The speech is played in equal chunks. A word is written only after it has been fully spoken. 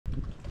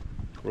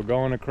We're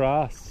going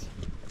across.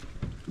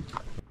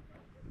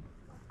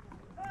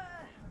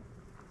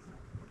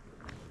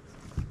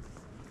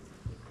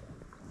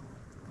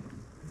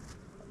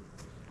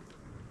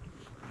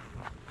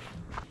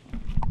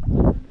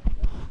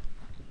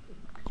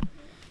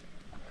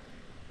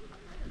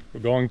 We're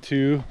going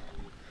to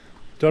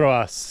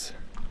Tonoas.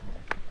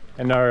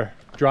 And our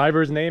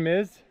driver's name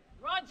is?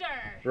 Roger.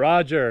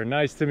 Roger,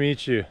 nice to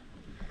meet you.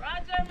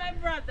 Roger, my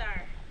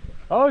brother.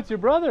 Oh, it's your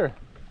brother.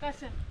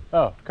 Cousin.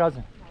 Oh,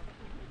 cousin.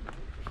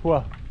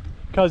 Well,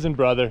 cousin,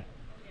 brother.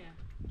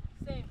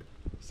 Yeah.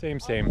 Same,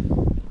 same.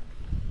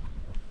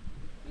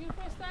 Your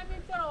first time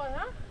in Tonoas,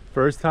 huh?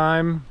 First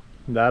time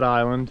that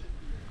island.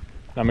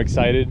 I'm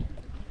excited.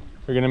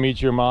 We're gonna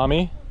meet your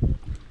mommy.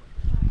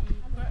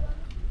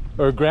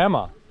 Or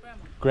grandma.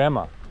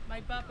 Grandma.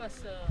 My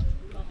papa's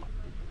mama.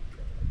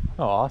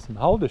 Oh, awesome.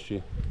 How old is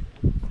she?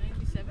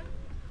 97.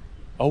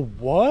 Oh,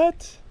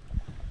 what?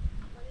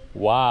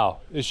 Wow.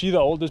 Is she the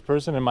oldest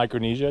person in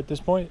Micronesia at this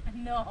point?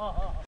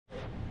 No.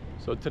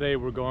 So today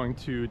we're going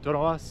to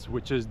Tonoas,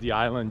 which is the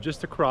island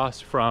just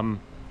across from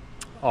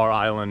our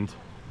island.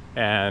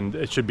 And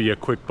it should be a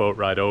quick boat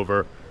ride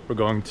over. We're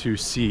going to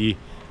see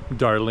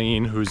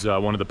Darlene, who's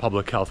one of the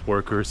public health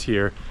workers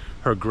here.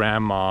 Her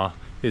grandma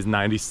is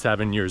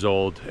 97 years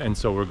old, and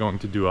so we're going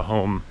to do a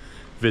home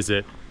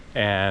visit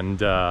and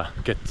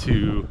get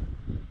to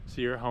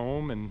see her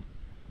home and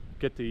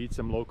get to eat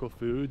some local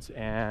foods.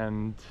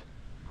 And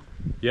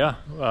yeah,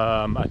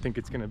 I think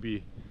it's gonna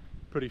be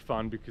pretty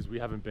fun because we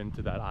haven't been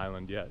to that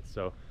island yet.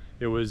 So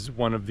it was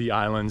one of the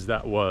islands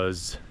that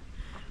was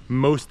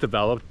most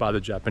developed by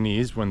the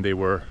Japanese when they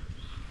were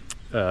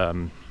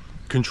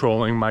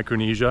controlling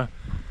Micronesia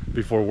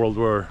before World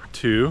War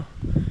II,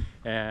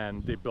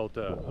 and they built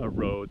a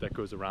road that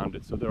goes around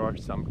it. So there are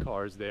some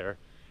cars there,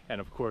 and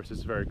of course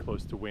it's very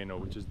close to Weno,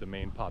 which is the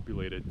main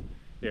populated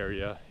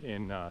area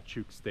in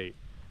Chuk State.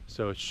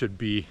 So it should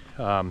be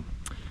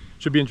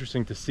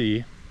interesting to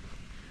see.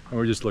 And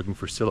we're just looking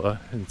for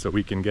Scylla, and so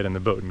we can get in the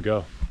boat and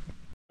go.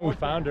 We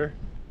found her.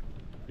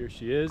 Here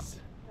she is.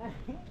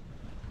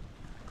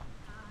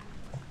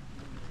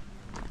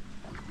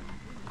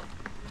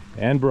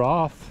 And we're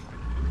off.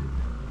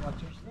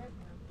 Watch your step.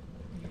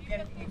 You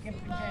can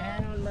put your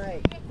hand on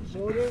my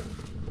shoulder.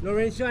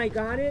 Lorenzo, I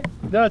got it.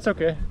 No, it's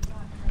okay.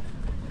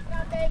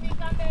 Come, baby,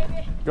 come,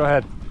 baby. Go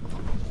ahead.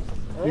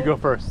 You go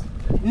first.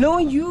 No,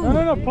 you.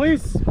 No,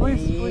 please,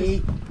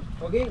 please.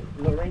 Okay,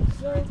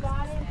 Lorenzo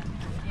got it.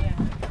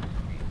 Yeah.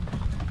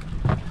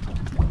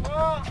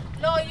 Oh,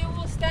 no, you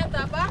will stand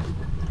up, huh?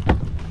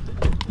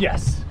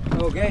 Yes.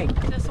 Okay.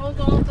 Just hold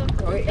on to.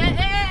 Okay.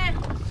 Hey.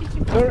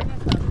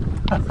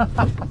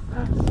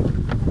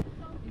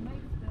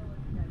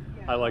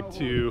 I like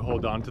to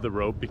hold on to the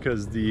rope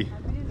because the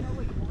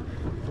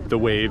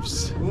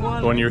waves,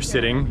 when you're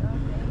sitting,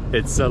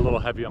 it's a little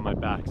heavy on my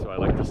back, so I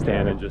like to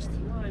stand and just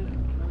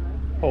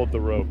hold the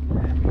rope.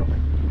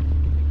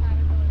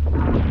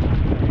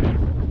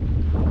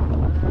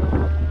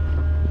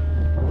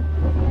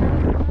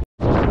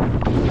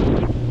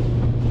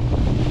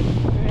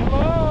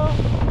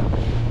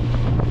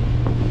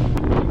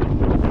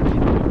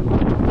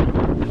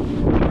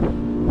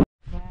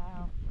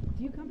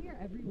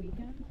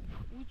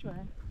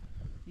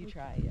 You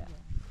try, yeah.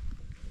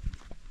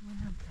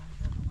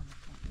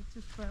 It's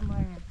just for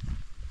my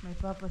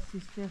papa's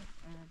sister and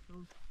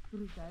those 4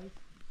 guys.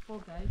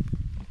 Okay.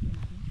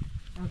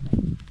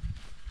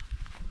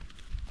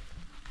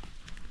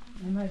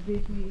 And my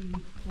baby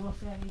was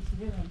here on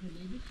the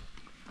baby.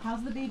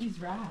 How's the baby's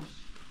rash?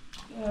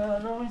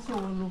 Lorenzo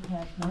will look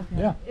at. Okay.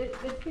 Yeah. It's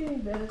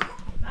getting better.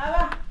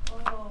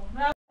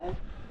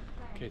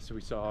 Okay, so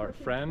we saw our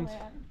friend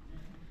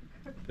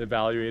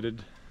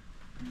evaluated,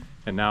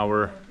 and now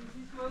we're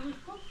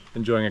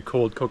enjoying a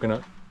cold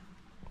coconut.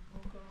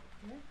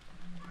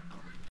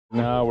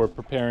 Now we're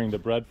preparing the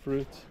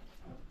breadfruit.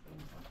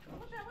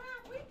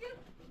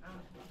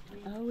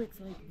 Oh, it's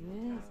like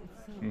this.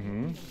 It's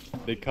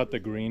so They cut the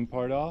green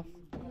part off.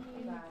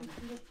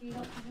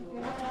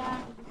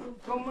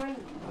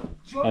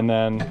 And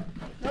then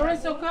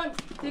Lorenzo, come.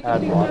 Take a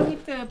add picture water.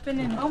 with the pen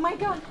and. Oh my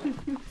god.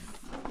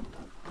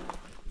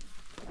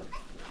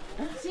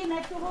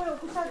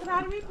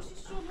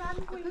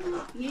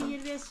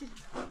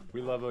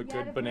 We love a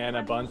good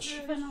banana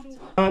bunch.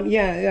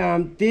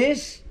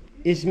 This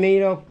is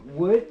made of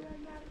wood.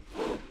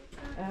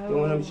 The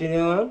one I'm sitting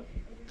on.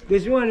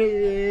 This one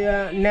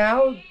is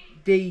now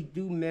they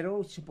do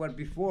metal, but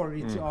before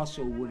it's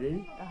also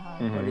wooden,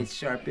 but it's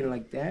sharpened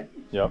like that.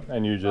 Yep,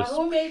 and you just,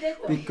 Who made it?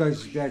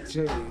 Because that's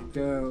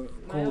the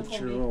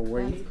cultural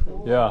way.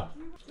 yeah.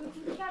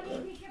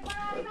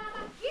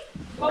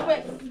 Oh,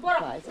 wait.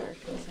 flies are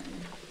concerned.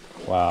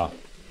 Wow,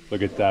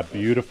 look at that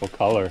beautiful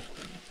color.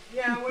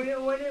 Yeah,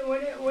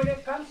 when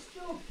it comes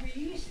to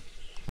feast.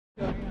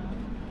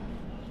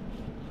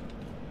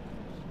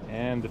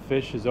 And the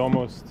fish is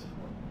almost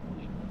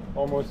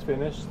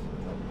finished.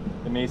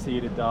 The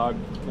emaciated dog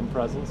in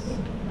presence.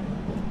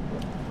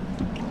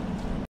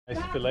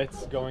 Nice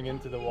fillets going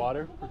into the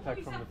water,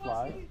 protect from the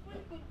flies.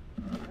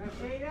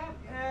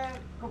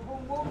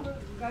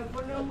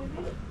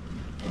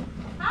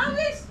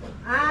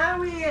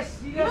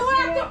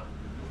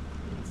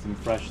 Some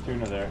fresh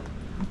tuna there.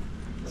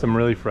 Some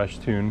really fresh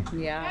tuna.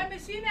 Yeah.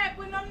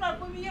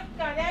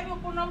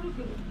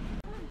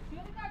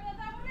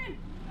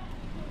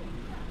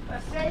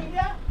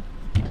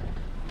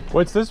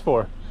 What's this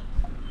for?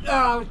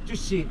 Oh, to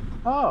see.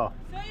 Oh.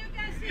 So you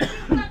can see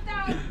you cut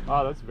down.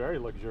 Oh, that's very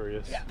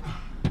luxurious. Yeah.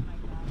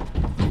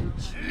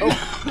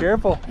 Oh,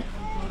 careful.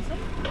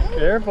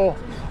 Careful.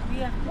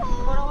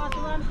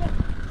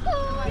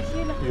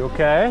 You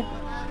okay?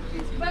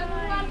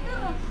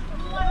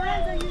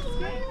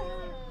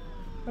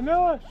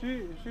 No,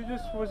 she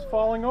just was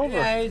falling over.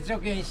 Yeah, it's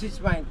okay. She's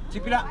fine.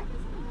 Keep it up.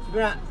 Keep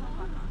it up.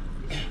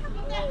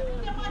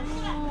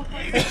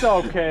 It's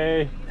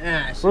okay.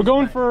 Yeah, We're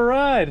going for a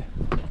ride.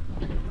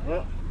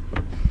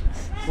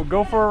 We'll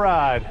go for a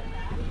ride.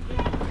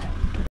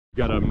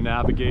 Gotta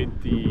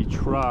navigate the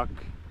truck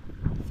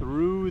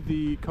through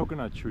the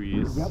coconut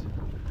trees. Yep.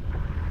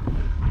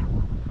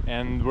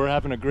 And we're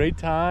having a great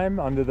time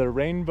under the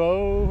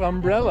rainbow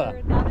umbrella.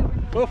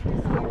 Oh.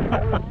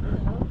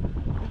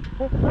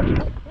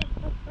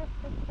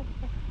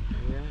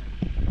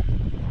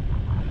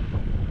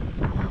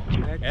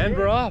 And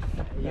we're off.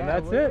 Yeah, And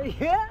that's it.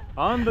 Yeah.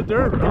 On the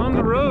dirt, on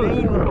the road.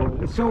 Main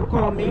road,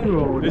 so-called main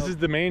road. This is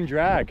the main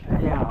drag.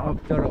 Yeah,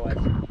 of Tonoas.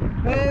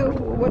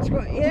 What's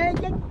going? Yeah,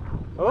 yeah.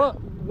 Oh,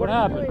 what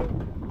happened?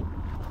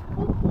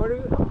 What are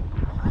you?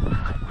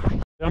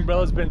 The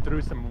umbrella's been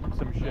through some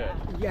shit.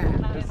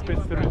 Yeah. It's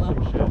been through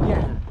some shit.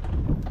 Yeah.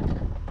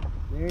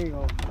 There you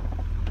go.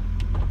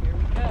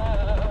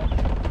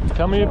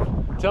 Tell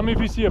me if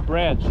you see a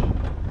branch.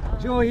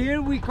 So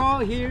here we call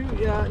here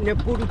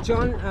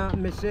Nepuruchan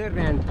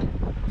Meseran.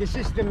 This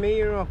is the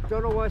mayor of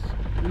Tonoas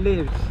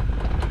lives.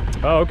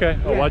 Oh, okay.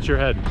 I'll Yeah. watch your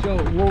head. So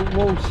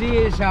we'll see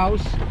his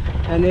house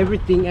and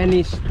everything, and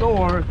his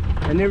store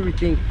and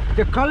everything.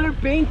 The color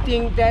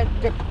painting, that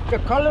the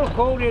color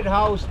coded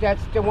house,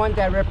 that's the one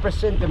that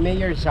represents the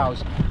mayor's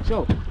house.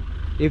 So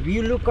if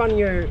you look on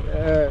your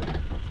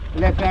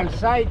left hand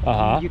side,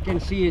 you can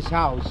see his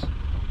house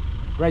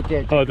right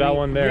there. Oh, that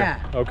one there. Yeah.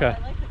 Okay.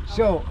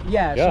 So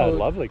yeah. Yeah, So,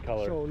 lovely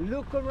color. So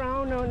look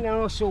around and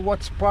also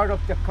what's part of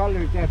the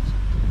color that's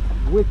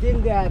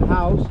within that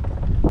house.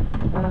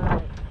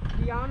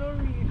 Keanu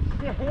Reeves.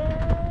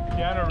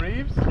 Keanu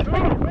Reeves? Yeah.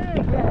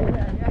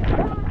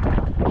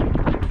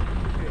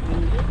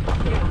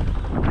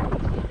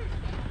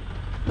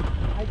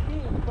 I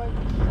think, but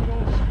you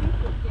don't speak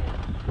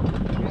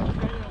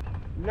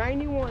again.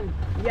 91.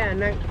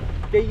 Yeah,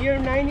 the year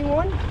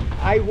 91,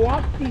 I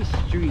walk these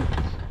streets.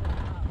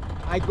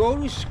 I go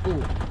to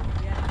school.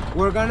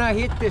 We're gonna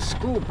hit the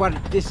school, but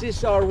this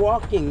is our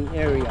walking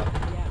area.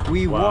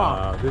 We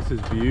Wow, walk. this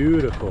is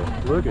beautiful.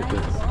 Look at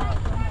this.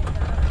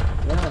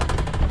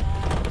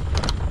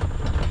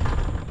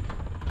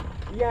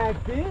 Yeah,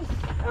 this,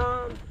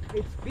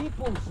 it's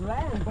people's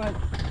land, but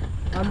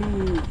I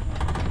mean,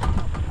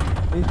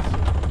 it's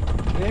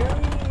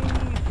very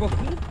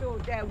poquito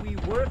that we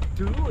work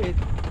through it.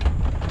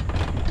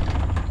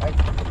 Like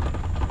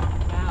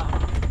Wow.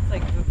 It's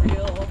like the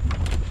real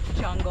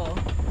jungle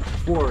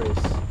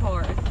forest.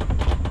 forest.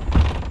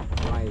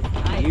 Like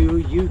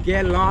you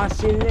get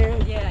lost in there.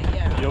 Yeah,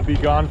 yeah. You'll be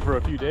gone for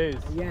a few days.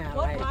 Yeah.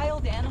 What Like,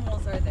 wild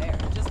animals are there?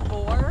 Just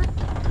boar?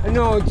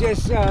 no,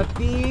 just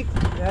pig,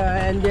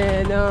 and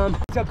then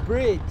it's a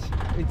bridge.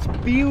 It's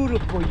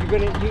beautiful. You're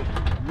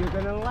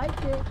gonna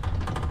like it.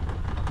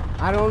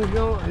 I don't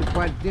know,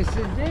 but this is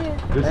it.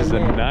 This And is a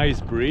then- nice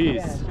breeze.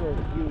 Yeah, so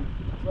you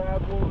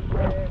travel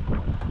there,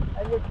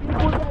 and the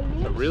people that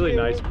live A really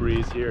here, nice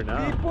breeze here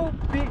now. People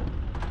that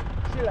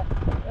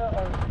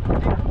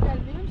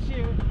live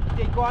here,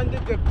 they go under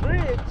the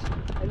bridge,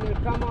 and they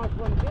come out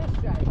from this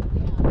side.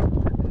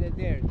 And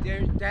then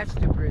there, that's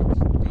the bridge.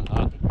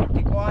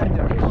 They go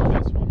under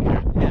it. This one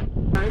here. Yeah.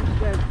 Times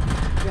that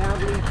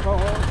traveling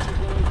calls to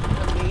go to the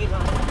main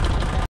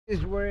island. This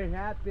is where it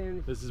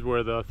happens. This is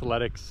where the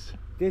athletics.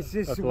 This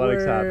is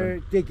Athletics where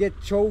happen. they get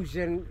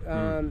chosen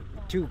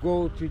to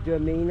go to the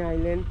main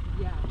island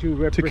to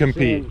represent,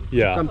 compete,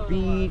 yeah. to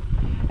compete,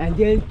 and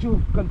then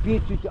to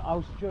compete to the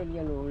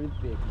Australian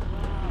Olympics.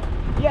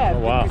 Yeah. Oh,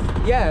 wow.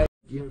 because- yeah.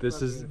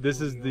 This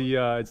is the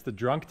it's the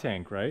drunk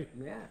tank, right?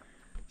 Yeah.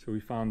 So we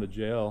found the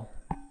jail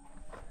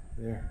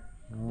there.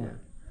 Oh. Yeah.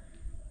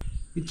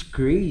 It's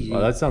crazy. Wow,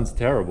 that sounds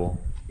terrible.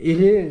 It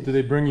is. Do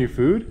they bring you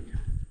food?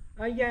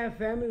 Yeah,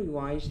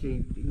 family-wise,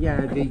 they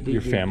Your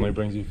family they-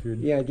 brings you food?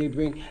 Yeah, they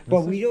bring,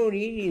 but we don't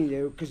eat in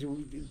there because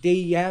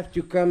they have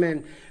to come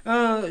and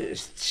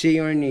say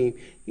our name.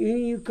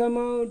 You come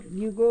out,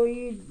 you go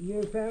eat.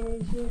 Your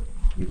family's here.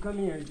 You come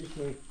here this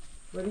way.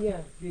 But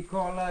yeah, they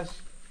call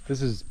us.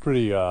 This is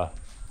pretty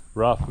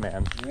rough,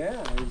 man.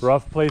 Yeah,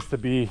 Rough place to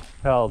be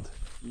held.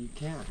 you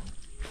can.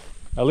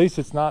 At least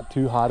it's not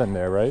too hot in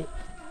there, right?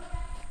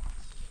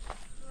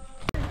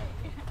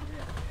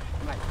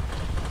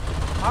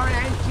 Our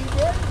auntie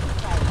there.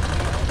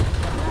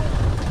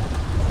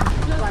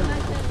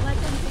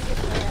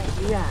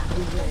 Yeah,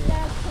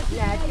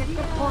 get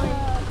the point.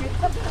 Get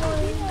the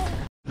point.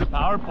 Is the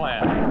power power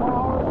plant.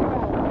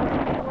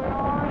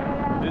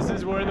 This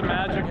is where the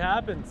magic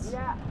happens.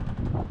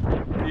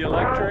 The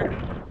electric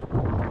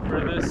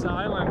for this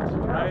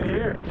island right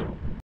here.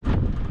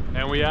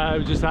 And we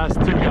just asked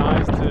two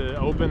guys to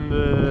open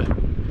the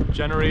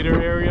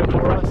generator area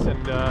for us,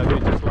 and they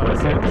just let us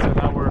in. So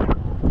now we're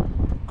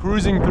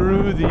cruising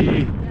through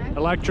the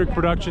electric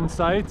production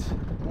site.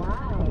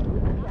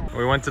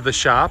 We went to the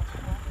shop.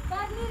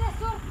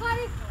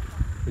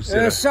 We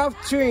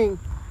Soft drink.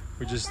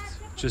 we just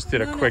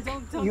did a quick.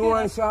 You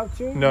want a soft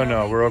drink?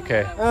 No, we're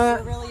okay.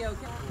 We're really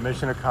okay.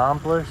 Mission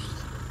accomplished.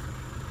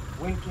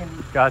 When can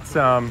Got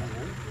some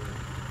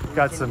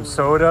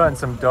soda and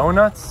some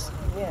donuts.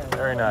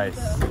 Very nice.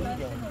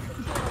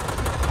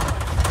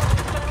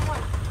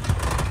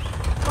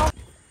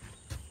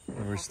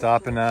 And we're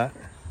stopping at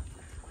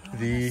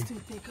the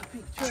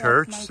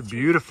church. It's a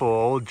beautiful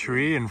old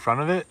tree in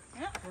front of it.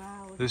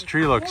 This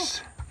tree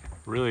looks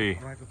really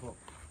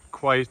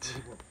quite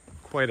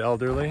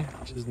elderly,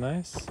 which is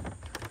nice.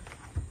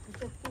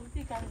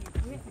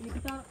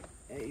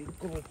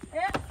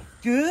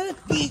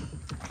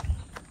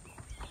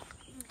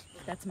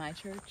 That's my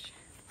church.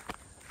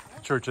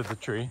 Church of the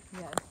Tree.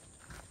 Yes.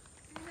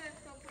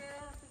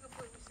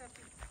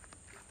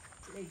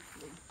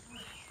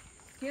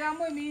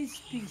 Kinamwe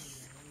means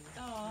peace.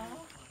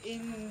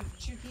 In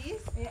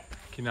Chuquis?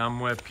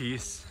 Kinamwe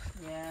Peace.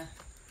 Yeah.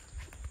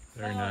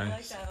 Very I like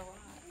nice. that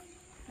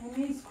a lot. It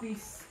means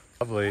peace.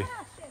 Lovely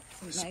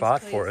It's a nice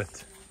spot place. for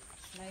it.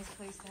 Nice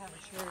place to have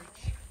a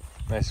church.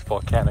 Nice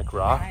volcanic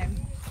rock. Prime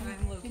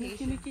Can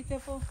location. you keep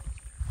it for?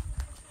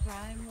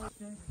 Prime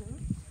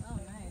location. Oh,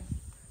 nice.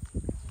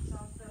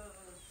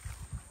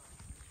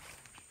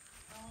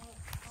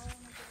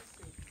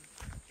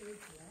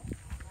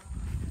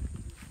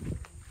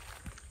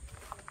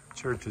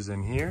 Church is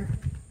in here.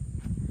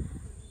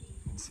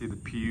 You can see the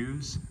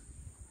pews.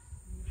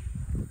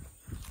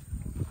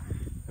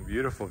 A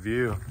beautiful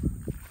view.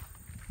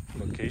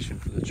 Location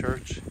for the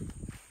church.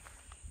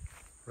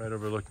 Right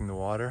overlooking the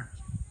water.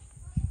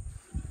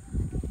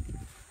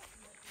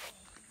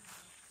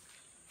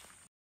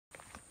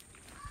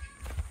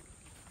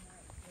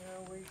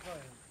 where you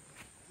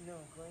going? No,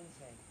 go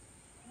inside.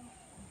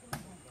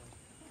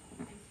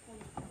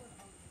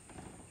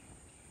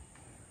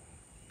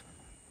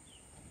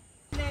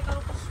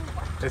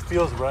 It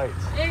feels right.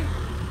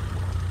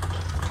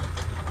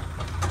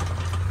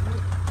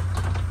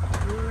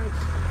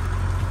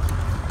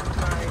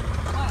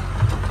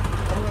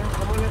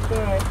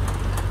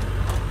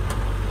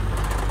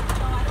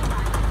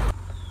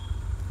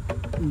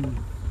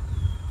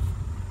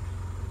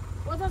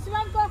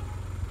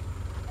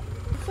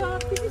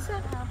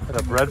 At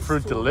a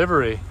breadfruit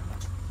delivery.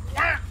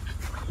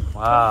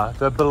 Wow,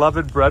 the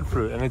beloved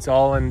breadfruit, and it's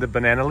all in the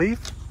banana leaf?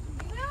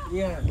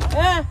 Yeah.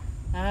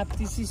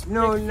 This is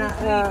No, not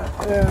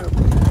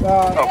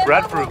Oh,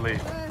 breadfruit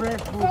leaf.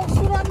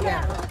 breadfruit.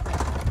 Yeah.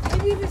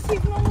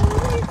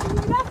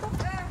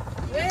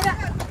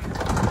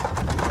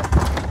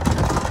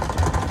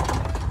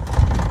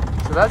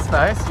 So that's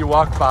nice. You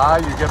walk by,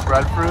 you get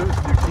breadfruit,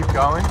 you keep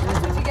going. That's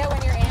what you get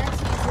when your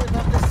aunties live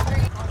up the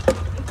street.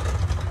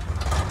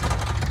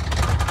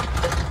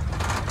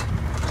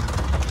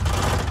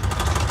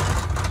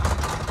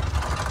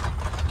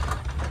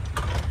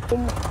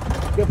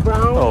 The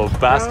brown. Oh,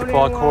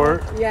 basketball brown and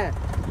court. all- Yeah,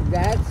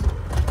 that's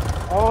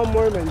all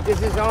Mormon.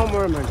 This is all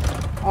Mormon.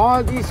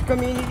 All these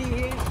community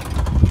here.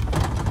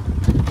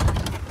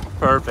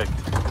 Perfect.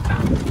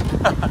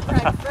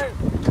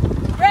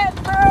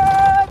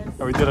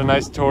 We did a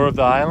nice tour of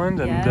the island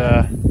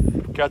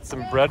and got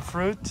some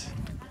breadfruit.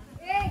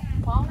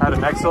 Had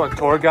an excellent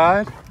tour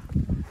guide,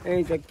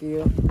 Hey, thank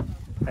you.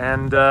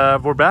 and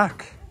we're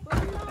back.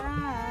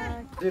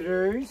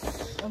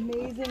 Visitors.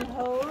 Amazing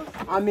host.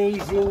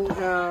 Amazing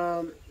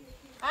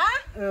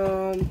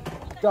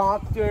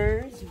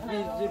doctors,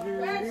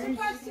 visitors,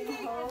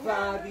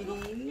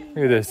 family.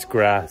 Look at this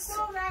grass.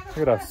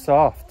 Look at how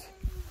soft.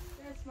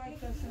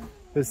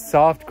 This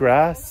soft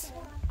grass.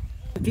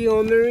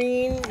 Theo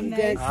Marine.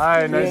 That's,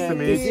 Hi, nice to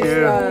meet this you.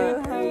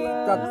 Is,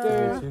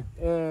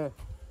 Dr.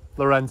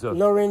 Lorenzo.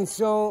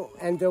 Lorenzo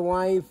and the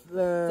wife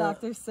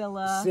Dr.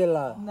 Scylla.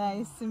 Scylla.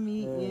 Nice to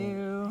meet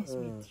you.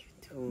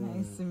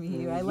 Nice to meet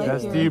you. I like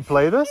Yes, your... do you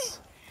play this?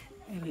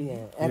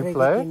 Yeah. You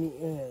play?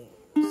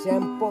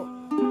 Sample.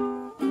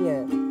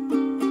 Yeah.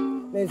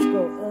 Let's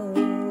go.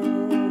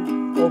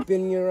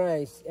 Open your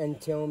eyes and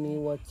tell me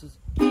what is.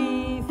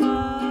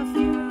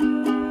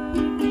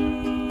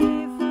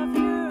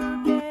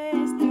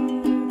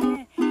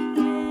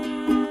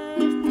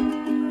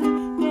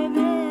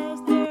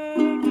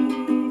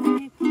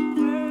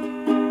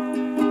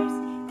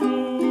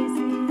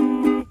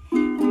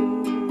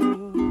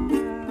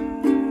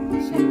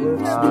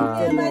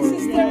 My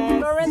sister,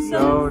 Lorenzo.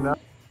 So nice.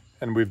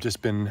 And we've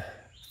just been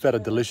fed a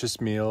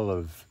delicious meal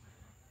of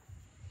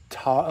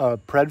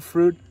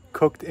breadfruit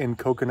cooked in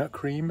coconut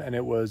cream, and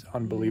it was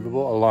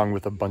unbelievable, along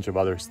with a bunch of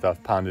other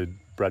stuff: pounded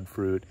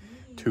breadfruit,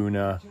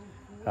 tuna,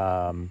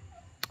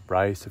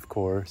 rice, of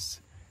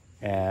course,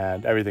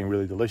 and everything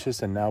really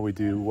delicious. And now we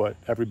do what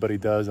everybody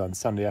does on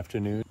Sunday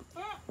afternoon.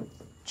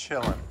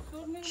 Chilling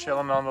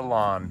on the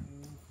lawn.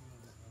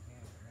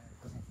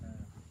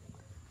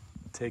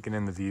 Taking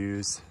in the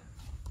views.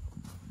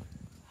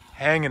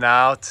 Hanging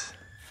out.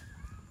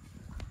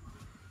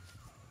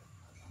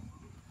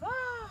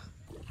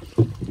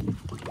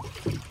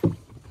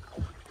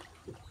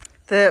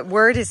 The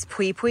word is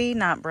pui pui,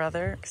 not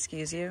brother.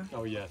 Excuse you.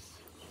 Oh, yes.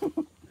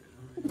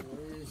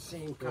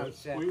 Same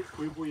concept.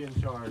 We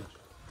in charge.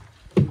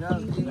 No,